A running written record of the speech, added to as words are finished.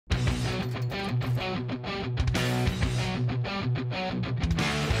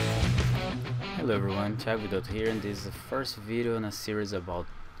Hello everyone, Dota here, and this is the first video in a series about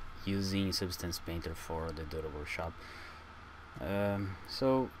using Substance Painter for the Dota workshop.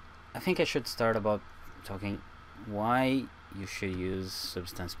 So I think I should start about talking why you should use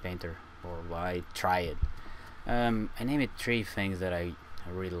Substance Painter or why try it. I named it 3 things that I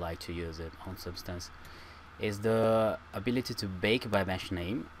really like to use it on Substance. Is the ability to bake by mesh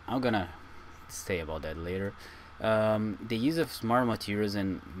name. I'm gonna say about that later. The use of smart materials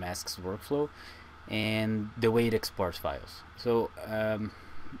and masks workflow, and the way it exports files. So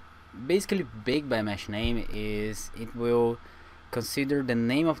basically, bake by mesh name is it will consider the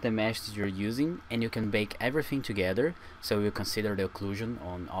name of the mesh that you're using, and you can bake everything together. So you consider the occlusion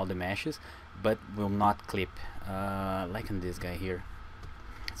on all the meshes, but will not clip, like on this guy here.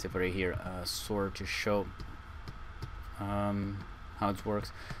 Separate here a sword to show how it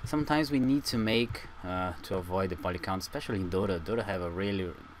works. Sometimes we need to make to avoid the poly count, especially in Dota. Dota have a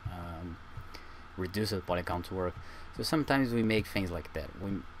really reduced poly count to work. So sometimes we make things like that.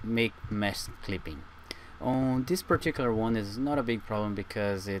 We make mesh clipping. On this particular one is not a big problem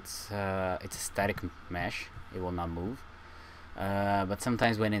because it's a static mesh. It will not move. But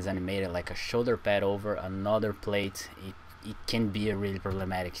sometimes when it's animated, like a shoulder pad over another plate, it can be really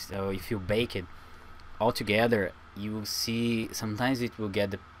problematic. So if you bake it all together, you will see sometimes it will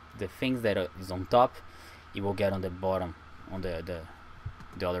get the things that is on top, it will get on the bottom, on the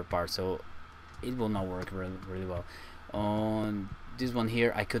other part. So it will not work really well. On this one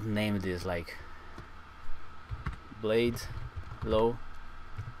here, I could name this like blade low,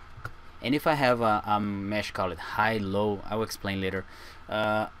 and if I have a mesh called high low, I will explain later,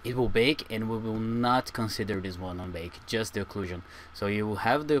 it will bake, and we will not consider this one on bake, just the occlusion. So you will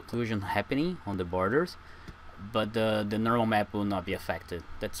have the occlusion happening on the borders, but the normal map will not be affected.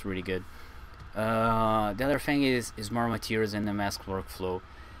 That's really good. The other thing is more materials and the mask workflow.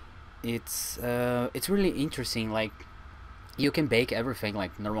 It's really interesting. Like, you can bake everything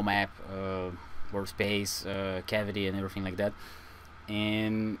like normal map, workspace, cavity, and everything like that.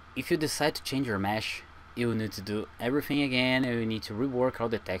 And if you decide to change your mesh, you will need to do everything again, and you need to rework all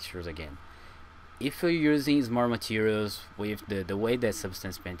the textures again. If you're using smart materials with the way that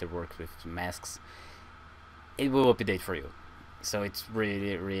Substance Painter works with masks, it will update for you. So it's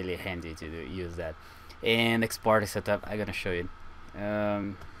really handy to use that. And export setup, I'm gonna show you.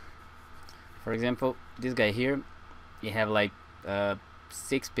 For example, this guy here, you have like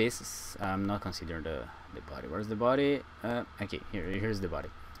 6 pieces. I'm not considering the body. Where's the body? Okay, here's the body.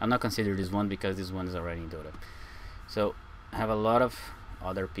 I'm not considering this one because this one is already in Dota. So I have a lot of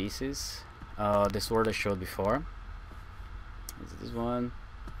other pieces. The sword I showed before is this one,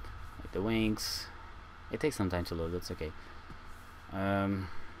 like the wings. It takes some time to load, that's okay. Let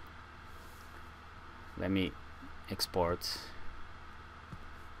me export.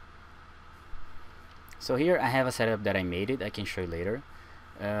 So here I have a setup that I made it. I can show you later.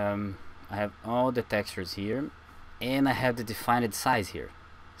 I have all the textures here, and I have the defined size here.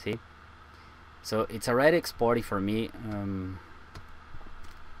 See? So it's already exporting for me.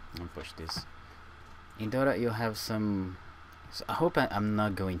 I'll push this. In Dota you have some, so I hope I'm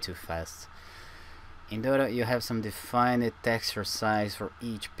not going too fast. In Dota you have some defined texture size for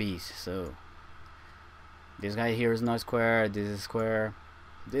each piece. So this guy here is not square, this is square,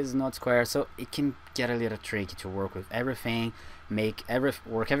 this is not square, so it can get a little tricky to work with everything,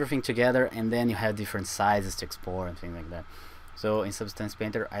 work everything together, and then you have different sizes to export and things like that. So in Substance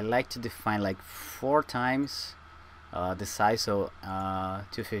Painter I like to define like 4 times the size. So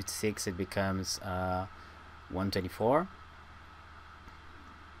 256 it becomes 124,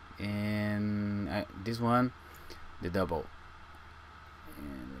 and this one the double.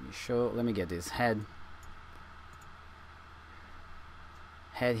 And let me get this head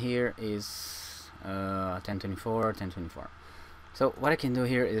here is 1024. So what I can do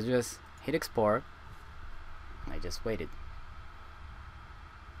here is just hit export. I just waited.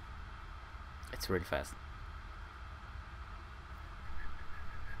 It's really fast.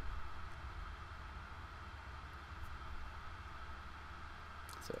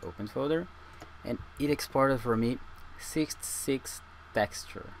 So open folder, and it exported for me 66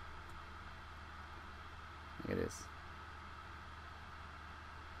 texture. Look at this.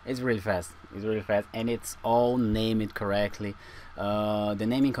 It's really fast. It's really fast, and it's all named correctly. The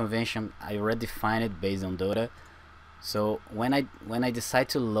naming convention I already defined it based on Dota. So when I decide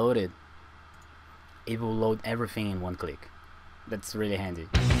to load it, it will load everything in one click. That's really handy.